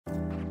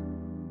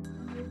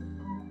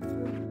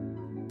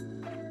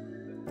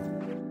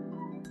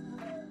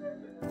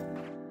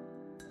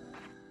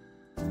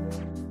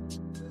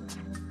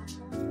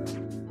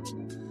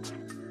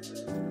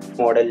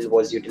model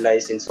was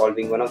utilized in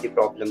solving one of the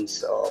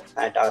problems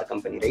at our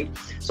company, right?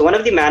 So one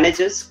of the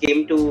managers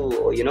came to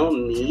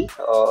me,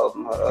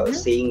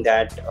 saying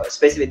that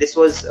specifically this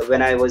was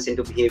when I was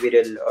into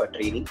behavioral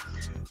training,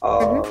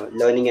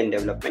 learning and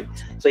development.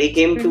 So he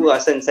came to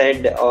us and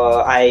said,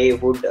 I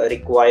would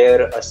require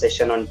a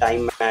session on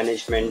time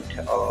management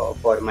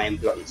for my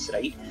employees,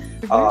 right?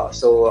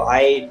 So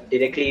I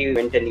directly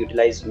went and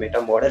utilized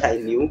meta model. I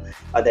knew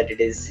that it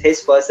is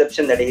his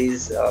perception that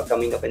he's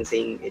coming up and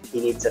saying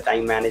he needs a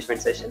time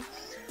management session.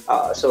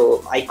 So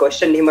I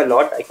questioned him a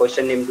lot. I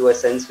questioned him to a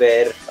sense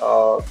where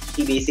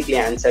he basically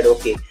answered,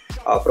 okay,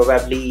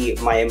 probably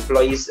my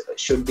employees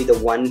should be the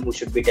one who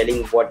should be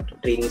telling what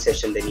training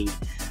session they need.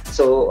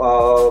 So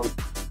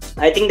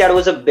I think that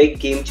was a big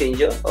game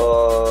changer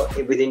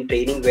within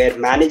training, where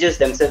managers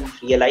themselves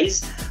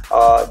realize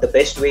the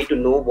best way to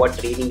know what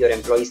training your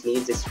employees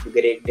needs is to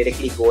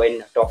directly go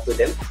and talk to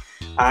them.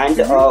 And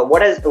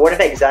what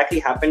had exactly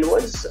happened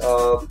was,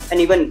 and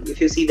even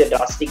if you see the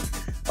drastic,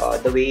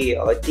 the way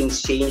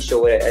things changed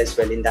over as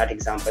well in that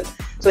example.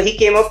 So he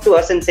came up to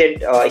us and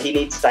said he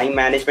needs time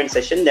management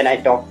session. Then I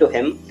talked to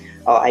him.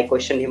 I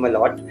questioned him a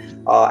lot,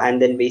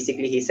 and then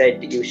basically he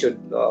said you should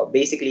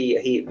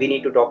we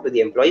need to talk to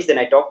the employees. Then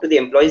I talked to the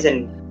employees,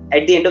 and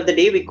at the end of the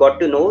day, we got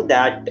to know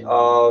that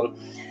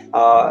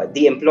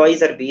the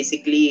employees are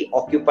basically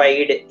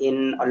occupied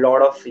in a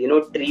lot of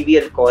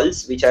trivial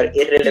calls which are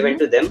irrelevant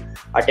to them,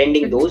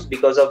 attending those.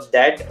 Because of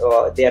that,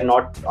 they are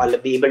not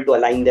be able to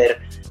align their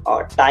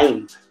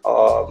time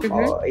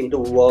into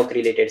work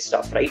related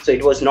stuff, right? So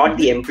it was not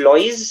the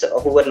employees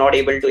who were not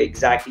able to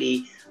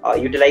exactly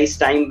utilize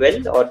time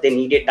well, or they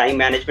needed time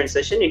management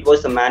session. It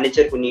was the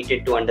manager who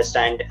needed to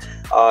understand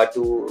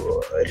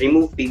to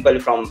remove people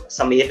from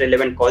some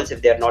irrelevant calls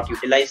if they are not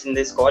utilized in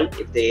this call,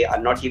 if they are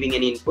not giving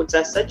any inputs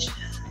as such.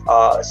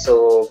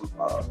 So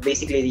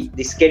basically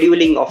the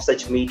scheduling of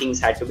such meetings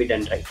had to be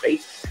done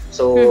right?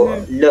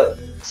 So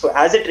so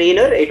as a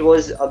trainer, it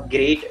was a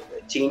great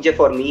changer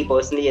for me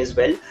personally as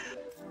well,